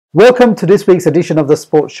Welcome to this week's edition of the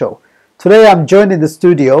Sports Show. Today I'm joined in the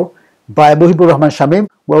studio by Shamim Rahman. Shamim.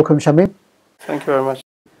 Welcome, Shamim. Thank you very much.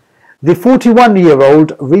 The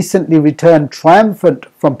 41-year-old recently returned triumphant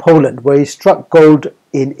from Poland, where he struck gold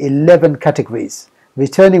in 11 categories,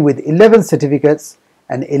 returning with 11 certificates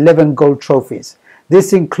and 11 gold trophies.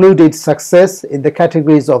 This included success in the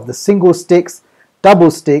categories of the single sticks,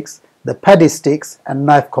 double sticks, the paddy sticks and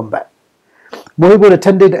knife combat. Mohibur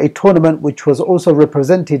attended a tournament which was also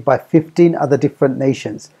represented by 15 other different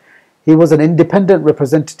nations. He was an independent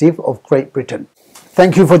representative of Great Britain.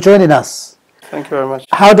 Thank you for joining us. Thank you very much.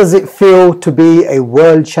 How does it feel to be a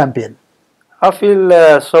world champion? I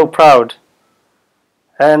feel so proud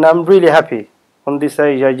and I'm really happy. On this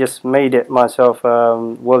age I just made it myself,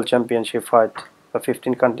 world championship fight. The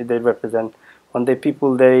 15 countries they represent. When the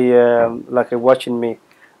people they watching me,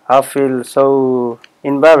 I feel so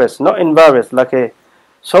embarrassed, not embarrassed,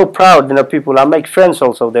 so proud, people. I make friends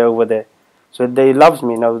also there over there. So they love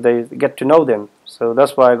me, they get to know them. So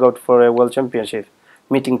that's why I go for a world championship.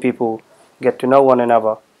 Meeting people, get to know one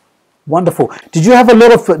another. Wonderful. Did you have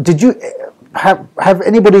did you have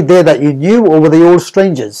anybody there that you knew, or were they all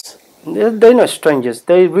strangers? They're not strangers.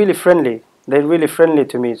 They're really friendly. They're really friendly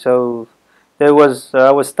to me. So I was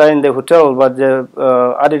staying in the hotel, but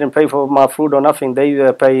I didn't pay for my food or nothing.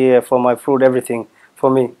 They pay for my food, everything for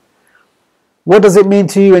me. What does it mean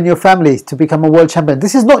to you and your family to become a world champion?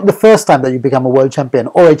 This is not the first time that you become a world champion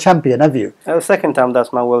or a champion, have you? Second time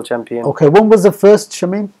that's my world champion. Okay, when was the first,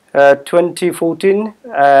 Shamim? 2014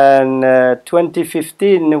 and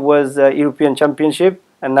 2015 was European Championship,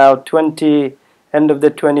 and now end of the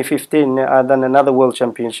 2015 I done another world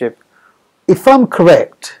championship. If I'm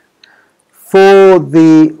correct,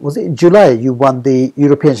 was it in July you won the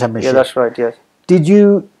European Championship? Yeah, that's right, yes. Did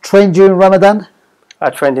you train during Ramadan? I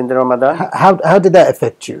trained in the Ramadan. How did that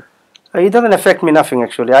affect you? It doesn't affect me nothing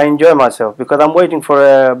actually. I enjoy myself because I'm waiting for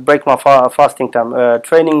a break my fasting time.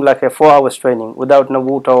 Training like a 4 hours training without no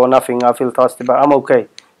water or nothing. I feel thirsty, but I'm okay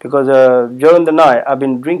because during the night I've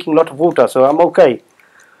been drinking a lot of water, so I'm okay.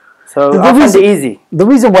 So I find it easy. The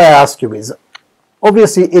reason why I ask you is,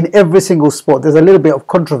 obviously in every single sport there's a little bit of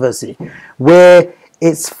controversy where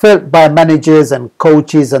it's felt by managers and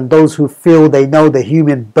coaches and those who feel they know the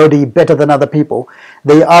human body better than other people.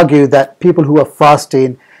 They argue that people who are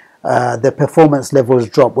fasting, their performance levels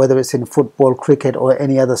drop, whether it's in football, cricket or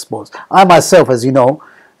any other sports. I myself, as you know,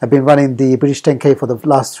 have been running the British 10K for the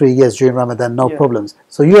last 3 years during Ramadan, no problems.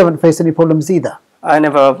 So you haven't faced any problems either? I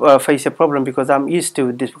never face a problem because I'm used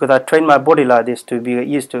to this, because I train my body like this to be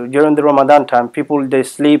used to. During the Ramadan time, people, they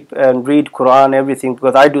sleep and read Quran, everything,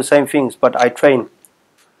 because I do same things, but I train.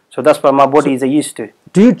 So that's why my body is used to.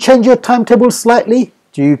 Do you change your timetable slightly?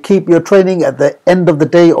 Do you keep your training at the end of the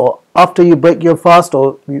day or after you break your fast,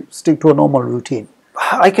 or you stick to a normal routine?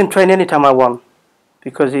 I can train anytime I want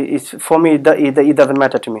because for me it doesn't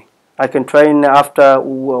matter to me. I can train after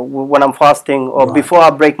when I'm fasting or before I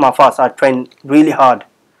break my fast. I train really hard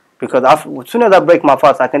because as soon as I break my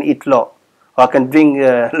fast, I can eat a lot or I can drink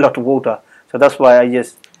a lot of water. So that's why I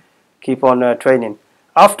just keep on training.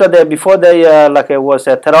 Before it was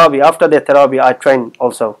Taraweeh. After the Taraweeh, I train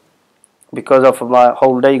also because of my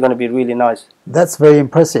whole day going to be really nice. That's very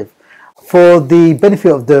impressive. For the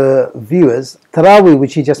benefit of the viewers, Taraweeh,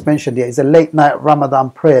 which he just mentioned here, is a late night Ramadan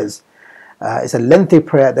prayers. It's a lengthy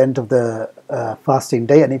prayer at the end of the fasting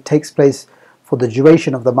day, and it takes place for the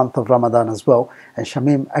duration of the month of Ramadan as well. And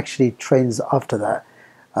Shamim actually trains after that.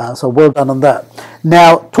 So well done on that.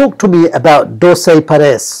 Now, talk to me about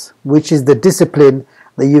Doce, which is the discipline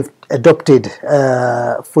that you've adopted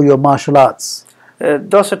for your martial arts.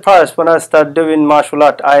 Doce, when I started doing martial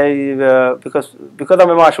art, because I'm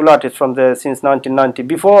a martial artist since 1990.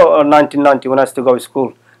 Before 1990, when I used to go to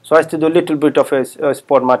school, so I used to do a little bit of a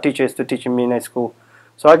sport. My teacher used to teach me in a school.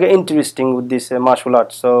 So I get interesting with this martial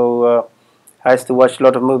arts. So I used to watch a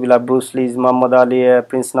lot of movies like Bruce Lee's, Muhammad Ali,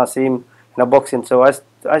 Prince Nassim, boxing. So I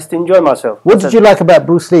used to enjoy myself. What did you like about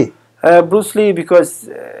Bruce Lee? Bruce Lee, because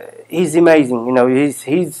he's amazing. His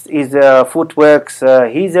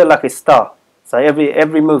footworks. He's like a star. So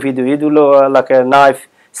every move he do like a knife,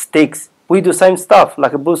 sticks. We do same stuff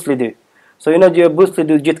like a Bruce Lee do. So Bruce Lee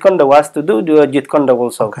do Jeet Kune Do, has to do a Jeet Kune Do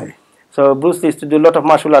also. Okay. So Bruce Lee used to do a lot of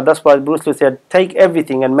martial art. That's why Bruce Lee said, take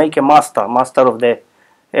everything and make a master of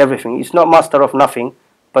everything. It's not master of nothing,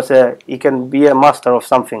 but he can be a master of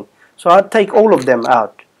something. So I take all of them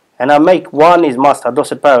out, and I make one is master,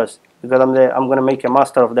 Doce Paris, because I'm going to make a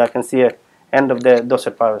master of that. I can see a end of the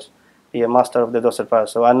Doce Paris, be a master of the Doce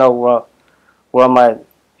Paris. So I know where am I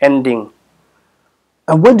ending.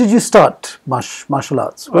 And when did you start martial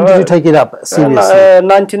arts? When did you take it up seriously?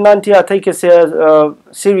 1990, I take it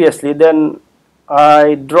seriously. Then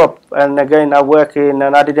I dropped, and again I work in,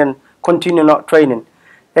 and I didn't continue not training.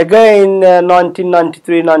 Again,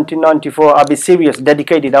 1993, 1994, I'll be serious,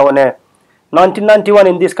 dedicated. I want to. 1991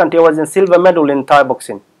 in this country, I was in silver medal in Thai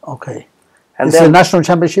boxing. Okay. And this is a national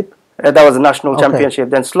championship? That was a national championship.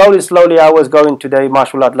 Then slowly, I was going to the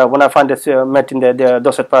martial art. Like when I met in the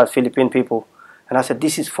Doce Philippine people, and I said,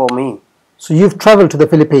 this is for me. So you've traveled to the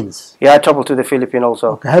Philippines? Yeah, I traveled to the Philippines also.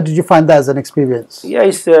 Okay. How did you find that as an experience? Yeah,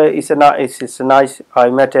 it's a nice. I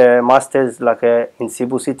met a masters like in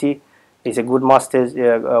Cebu City. It's a good masters,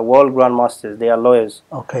 world grand masters. They are lawyers.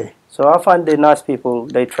 Okay. So I find they nice people.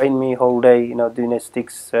 They train me whole day. You know, doing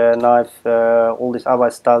sticks, knife, all this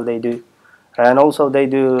Abai style they do. And also they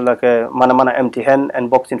do like a mana empty hand and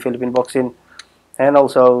boxing, Philippine boxing, and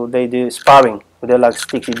also they do sparring. They like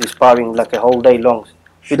stick, you do sparring like a whole day long.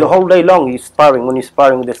 Sure. You do whole day long. You sparring when you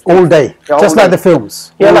sparring with the sticks. All day, yeah, just like the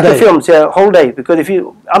films. Yeah, all like day. the films. Yeah, whole day. Because if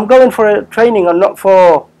I'm going for a training and not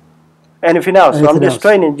for anything else. So I'm just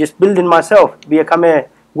training, just building myself, become a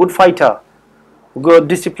good fighter, good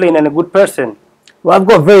discipline, and a good person. Well, I've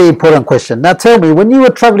got a very important question. Now tell me, when you were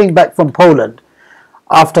traveling back from Poland,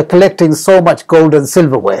 after collecting so much gold and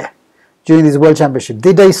silverware during this World Championship,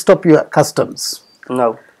 did they stop you at customs?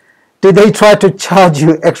 No. Did they try to charge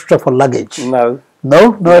you extra for luggage? No.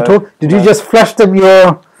 No? No at all? Did you just flash them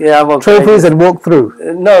your trophies and walk through?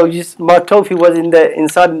 No, just my trophy was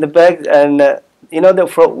inside in the bag, and you know,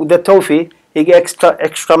 the trophy, you get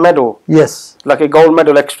extra medal. Yes. Like a gold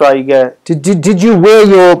medal extra you get. Did you wear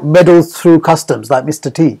your medals through customs like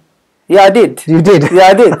Mr. T? Yeah, I did. You did? Yeah,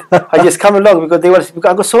 I did. I just come along because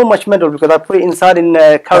I got so much medal because I put it inside in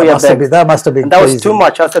carrier bag. That must have been and that crazy. was too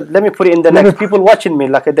much. I said, let me put it in the next. People watching me,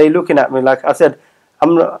 like they looking at me, like I said,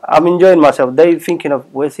 I'm enjoying myself. They thinking of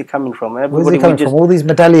where's he coming from. Everybody where's he coming from? All these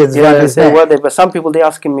medallions. Yeah, but some people they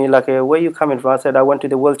asking me like, where you coming from? I said I went to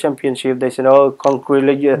the World Championship. They said, oh,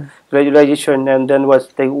 congratulations, and then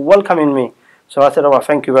they welcoming me. So I said, oh,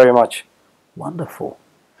 thank you very much. Wonderful.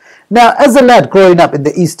 Now, as a lad growing up in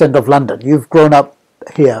the East End of London, you've grown up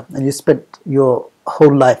here and you spent your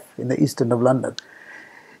whole life in the East End of London.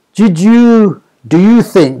 Do you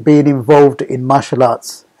think being involved in martial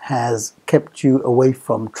arts has kept you away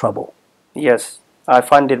from trouble? Yes, I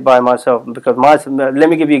find it by myself because let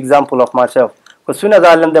me give you an example of myself. As soon as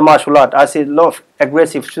I learned the martial art, I see a lot of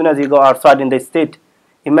aggressive. As soon as you go outside in the state,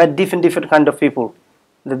 you met different kind of people.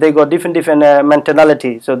 They got different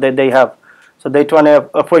mentality, so that they have. So they try to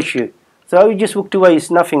approach you. So you just walked away,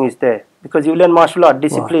 nothing is there. Because you learn martial art,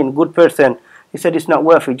 discipline, right. Good person. He said it's not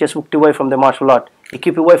worth it, just walked away from the martial art. You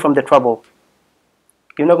keep away from the trouble.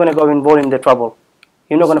 You're not going to go involved in the trouble.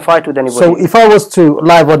 You're not going to fight with anybody. So if I was to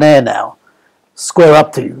live on air now, square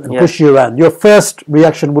up to you and push you around, your first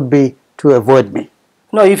reaction would be to avoid me?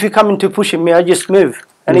 No, if you come into pushing me, I just move.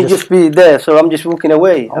 And you just be there, so I'm just walking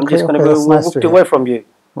away. I'm just going to go walk away from you.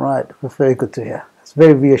 Right, that's very good to hear. It's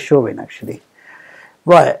very reassuring actually.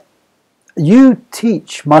 Right. You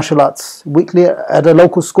teach martial arts weekly at a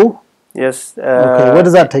local school? Yes. Okay. Where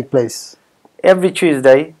does that take place? Every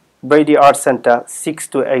Tuesday, Brady Arts Center, 6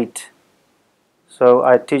 to 8. So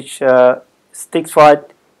I teach sticks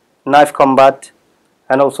fight, knife combat,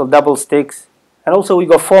 and also double sticks. And also we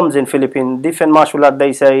got forms in Philippines. Different martial art,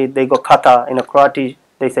 they say they got kata. In a karate,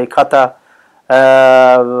 they say kata.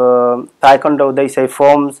 Taekwondo, they say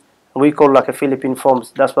forms. We call like a Philippine forms.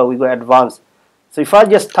 That's why we go advanced. So if I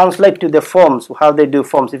just translate to the forms, how they do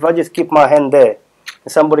forms, if I just keep my hand there,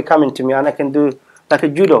 and somebody coming to me, and I can do like a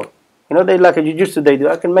judo, you know, they like a jiu-jitsu they do,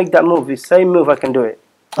 I can make that move, the same move I can do it.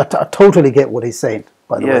 I totally get what he's saying,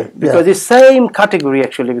 by the way. Because it's same category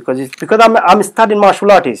actually, because I'm studying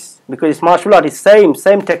martial artists, because it's martial art, it's same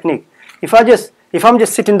technique. If I'm just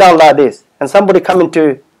sitting down like this, and somebody coming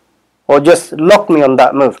to, or just lock me on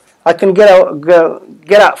that move, I can get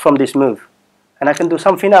out from this move, and I can do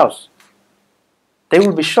something else. They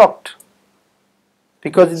will be shocked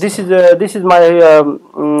because this is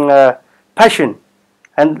my passion,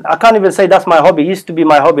 and I can't even say that's my hobby. It used to be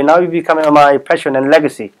my hobby. Now it's becoming my passion and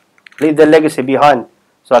legacy. Leave the legacy behind,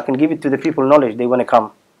 so I can give it to the people knowledge they want to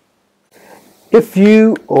come. If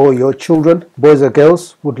you or your children, boys or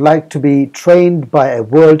girls, would like to be trained by a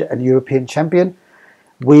world and European champion,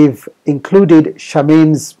 we've included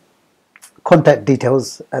Shamim's contact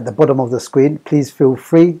details at the bottom of the screen. Please feel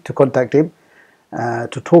free to contact him.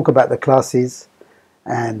 To talk about the classes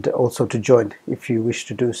and also to join if you wish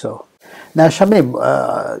to do so. Now Shamim,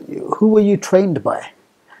 who were you trained by?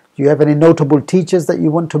 Do you have any notable teachers that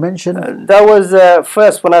you want to mention? That was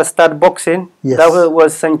first when I started boxing. Yes. That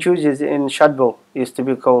was St. George's in Shadwell, used to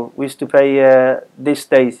be called. We used to pay these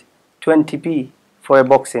days 20p for a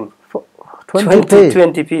boxing.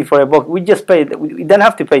 20p for a box. We just pay. We don't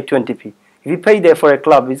have to pay 20p. If you pay there for a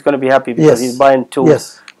club, he's going to be happy because he's buying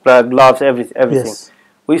tools, gloves, everything. Yes.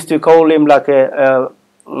 We used to call him like a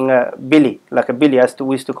Billy, like a Billy.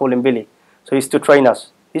 We used to call him Billy. So he used to train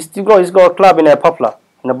us. He's got a club in a Poplar,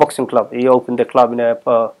 in a boxing club. He opened the club in a.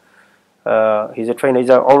 He's a trainer. He's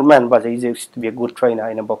an old man, but he used to be a good trainer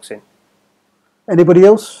in a boxing. Anybody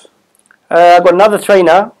else? I got another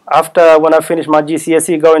trainer after when I finished my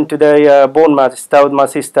GCSE, going to the Bournemouth, stayed with my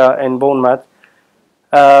sister in Bournemouth.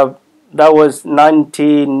 That was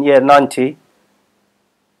 1990.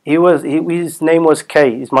 His name was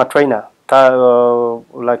Kay. He's my trainer.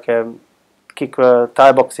 Like a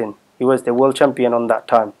Thai boxing. He was the world champion on that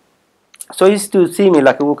time. So he used to see me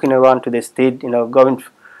like walking around to the street, going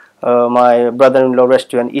my brother-in-law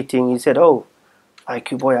restaurant eating. He said, "Oh,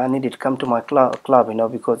 IQ boy, I needed to come to my club,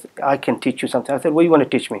 because I can teach you something." I said, "What do you want to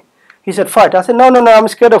teach me?" He said, "Fight." I said, No, I'm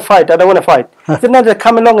scared of fight. I don't want to fight." He said, "No, just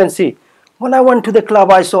come along and see." When I went to the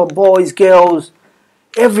club, I saw boys, girls,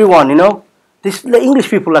 everyone, the English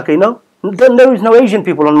people, like, there is no Asian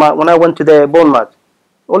people when I went to the Bournemouth.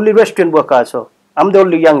 Only restaurant worker I saw. I'm the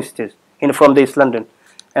only youngsters from East London.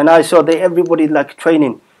 And I saw everybody like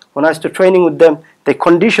training. When I started training with them, the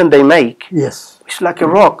condition they make, it's like a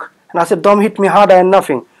rock. And I said, "Don't hit me harder and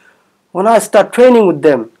nothing." When I start training with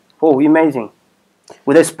them, amazing.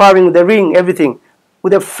 With the sparring, with the ring, everything.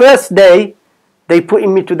 With the first day, they put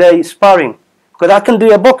me to the sparring. Because I can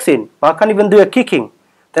do a boxing, but I can't even do a kicking.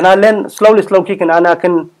 Then I learn slow kicking, and I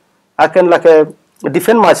can like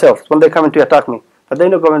defend myself when they come in to attack me. But they're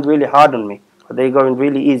not going really hard on me. But they're going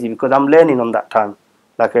really easy because I'm learning on that time.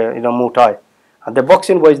 Like Muay Thai. And the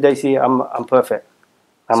boxing boys, they see I'm perfect.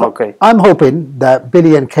 I'm okay. I'm hoping that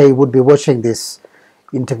Billy and Kay would be watching this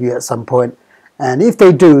interview at some point, and if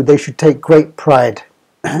they do, they should take great pride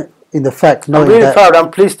in the fact knowing I'm really that, proud. I'm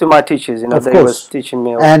pleased to my teachers. They was teaching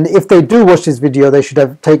me. And if they do watch this video, they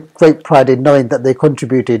should take great pride in knowing that they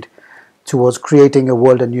contributed towards creating a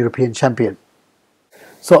world and European champion.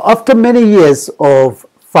 So after many years of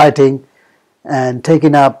fighting and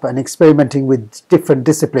taking up and experimenting with different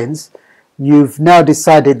disciplines, you've now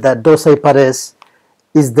decided that Doce Pares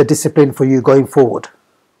is the discipline for you going forward.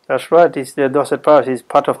 That's right. It's the Doce Pares. It's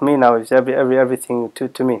part of me now. It's everything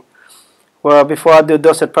to me. Well, before I do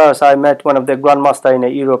Doce Pares, I met one of the grandmaster in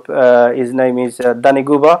Europe. His name is Danny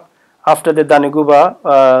Guba. After the Danny Guba,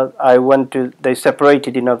 I went to. They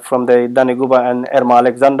separated, from the Danny Guba and Erma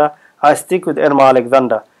Alexander. I stick with Erma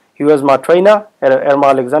Alexander. He was my trainer. Erma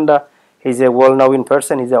Alexander. He's a well-known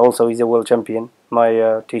person. He's a world champion.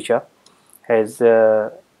 My teacher.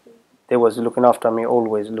 They was looking after me,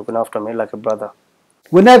 always looking after me like a brother.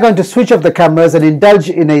 We're now going to switch off the cameras and indulge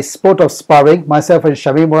in a sport of sparring, myself and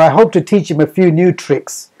Shamim, where I hope to teach him a few new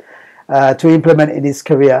tricks to implement in his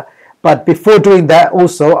career. But before doing that,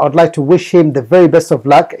 also, I'd like to wish him the very best of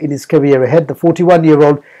luck in his career ahead. The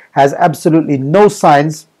 41-year-old has absolutely no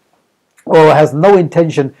signs or has no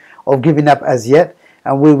intention of giving up as yet,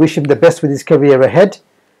 and we wish him the best with his career ahead.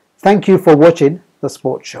 Thank you for watching The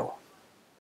Sports Show.